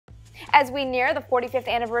As we near the 45th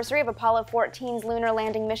anniversary of Apollo 14's lunar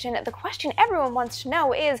landing mission, the question everyone wants to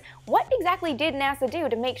know is, what exactly did NASA do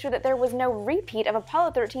to make sure that there was no repeat of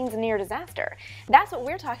Apollo 13's near disaster? That's what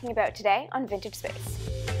we're talking about today on Vintage Space.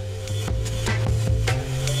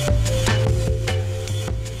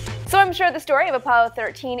 So I'm sure the story of Apollo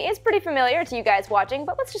 13 is pretty familiar to you guys watching,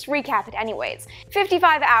 but let's just recap it anyways.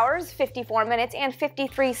 55 hours, 54 minutes, and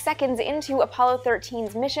 53 seconds into Apollo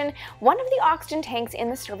 13's mission, one of the oxygen tanks in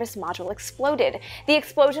the service module exploded. The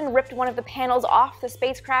explosion ripped one of the panels off the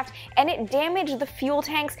spacecraft, and it damaged the fuel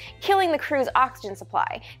tanks, killing the crew's oxygen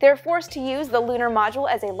supply. They were forced to use the lunar module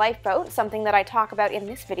as a lifeboat, something that I talk about in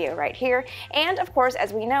this video right here, and of course,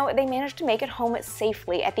 as we know, they managed to make it home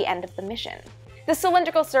safely at the end of the mission. The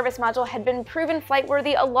cylindrical service module had been proven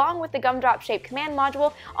flight-worthy along with the gumdrop-shaped command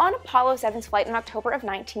module on Apollo 7's flight in October of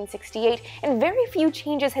 1968, and very few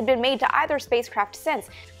changes had been made to either spacecraft since,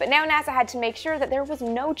 but now NASA had to make sure that there was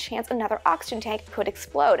no chance another oxygen tank could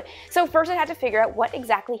explode. So first it had to figure out what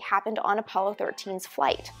exactly happened on Apollo 13's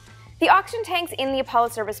flight. The oxygen tanks in the Apollo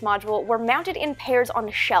service module were mounted in pairs on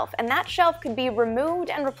a shelf, and that shelf could be removed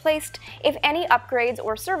and replaced if any upgrades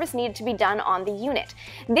or service needed to be done on the unit.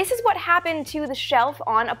 This is what happened to the shelf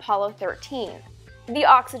on Apollo 13. The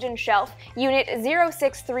oxygen shelf, Unit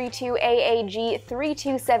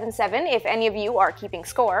 0632AAG3277, if any of you are keeping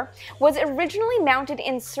score, was originally mounted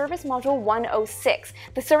in Service Module 106,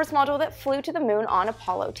 the service module that flew to the moon on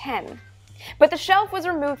Apollo 10. But the shelf was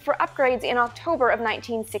removed for upgrades in October of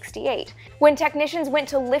 1968. When technicians went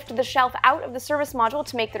to lift the shelf out of the service module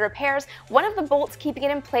to make the repairs, one of the bolts keeping it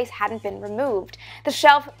in place hadn't been removed. The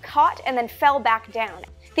shelf caught and then fell back down.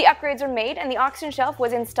 The upgrades were made and the oxygen shelf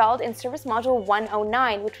was installed in Service Module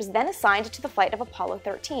 109, which was then assigned to the flight of Apollo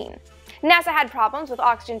 13. NASA had problems with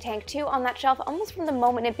Oxygen Tank 2 on that shelf almost from the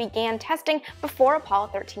moment it began testing before Apollo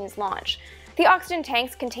 13's launch. The oxygen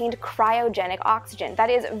tanks contained cryogenic oxygen, that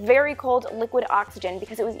is, very cold liquid oxygen,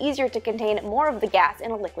 because it was easier to contain more of the gas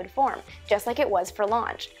in a liquid form, just like it was for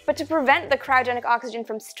launch. But to prevent the cryogenic oxygen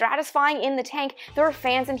from stratifying in the tank, there were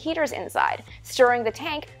fans and heaters inside. Stirring the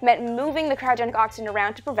tank meant moving the cryogenic oxygen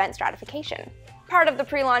around to prevent stratification. Part of the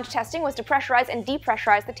pre-launch testing was to pressurize and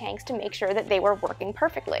depressurize the tanks to make sure that they were working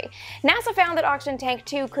perfectly. NASA found that Oxygen Tank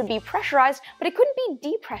 2 could be pressurized, but it couldn't be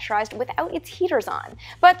depressurized without its heaters on.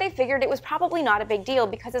 But they figured it was probably not a big deal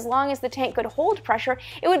because as long as the tank could hold pressure,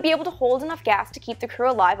 it would be able to hold enough gas to keep the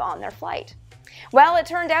crew alive on their flight. Well, it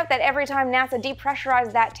turned out that every time NASA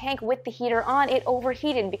depressurized that tank with the heater on, it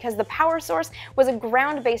overheated because the power source was a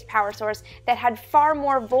ground-based power source that had far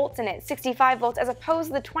more volts in it, 65 volts, as opposed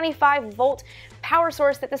to the 25-volt power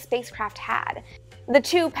source that the spacecraft had. The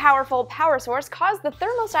too powerful power source caused the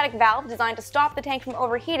thermostatic valve designed to stop the tank from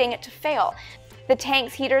overheating to fail. The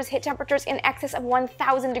tank's heaters hit temperatures in excess of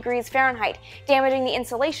 1,000 degrees Fahrenheit, damaging the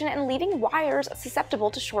insulation and leaving wires susceptible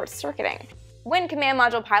to short-circuiting. When Command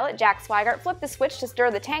Module pilot Jack Swigart flipped the switch to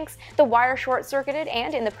stir the tanks, the wire short-circuited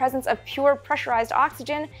and, in the presence of pure pressurized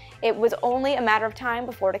oxygen, it was only a matter of time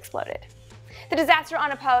before it exploded. The disaster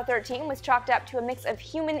on Apollo 13 was chalked up to a mix of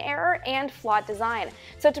human error and flawed design,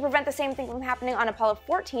 so to prevent the same thing from happening on Apollo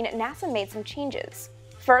 14, NASA made some changes.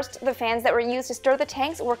 First, the fans that were used to stir the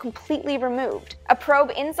tanks were completely removed. A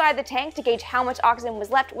probe inside the tank to gauge how much oxygen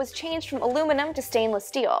was left was changed from aluminum to stainless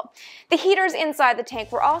steel. The heaters inside the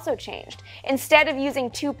tank were also changed. Instead of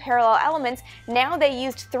using two parallel elements, now they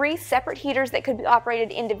used 3 separate heaters that could be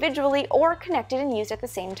operated individually or connected and used at the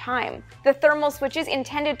same time. The thermal switches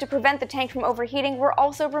intended to prevent the tank from overheating were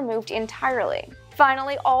also removed entirely.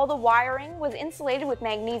 Finally, all the wiring was insulated with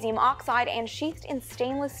magnesium oxide and sheathed in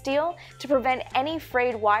stainless steel to prevent any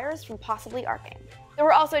frayed wires from possibly arcing. There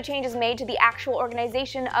were also changes made to the actual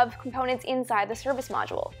organization of components inside the service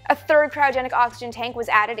module. A third cryogenic oxygen tank was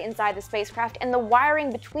added inside the spacecraft, and the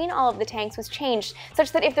wiring between all of the tanks was changed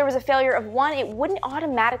such that if there was a failure of one, it wouldn't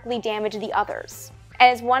automatically damage the others.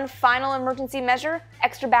 And as one final emergency measure,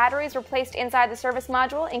 extra batteries were placed inside the service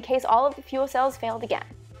module in case all of the fuel cells failed again.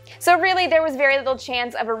 So really, there was very little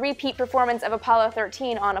chance of a repeat performance of Apollo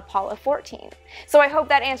 13 on Apollo 14. So I hope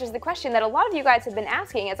that answers the question that a lot of you guys have been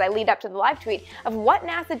asking as I lead up to the live tweet of what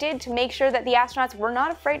NASA did to make sure that the astronauts were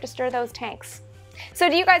not afraid to stir those tanks. So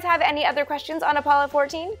do you guys have any other questions on Apollo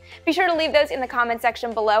 14? Be sure to leave those in the comment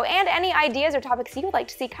section below, and any ideas or topics you would like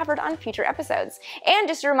to see covered on future episodes. And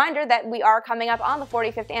just a reminder that we are coming up on the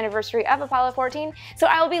 45th anniversary of Apollo 14, so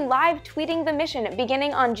I will be live tweeting the mission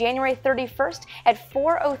beginning on January 31st at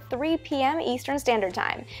 4:03 p.m. Eastern Standard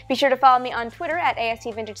Time. Be sure to follow me on Twitter at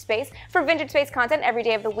ASTVintageSpace for Vintage Space content every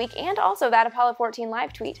day of the week, and also that Apollo 14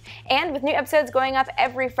 live tweet. And with new episodes going up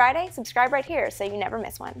every Friday, subscribe right here so you never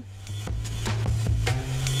miss one.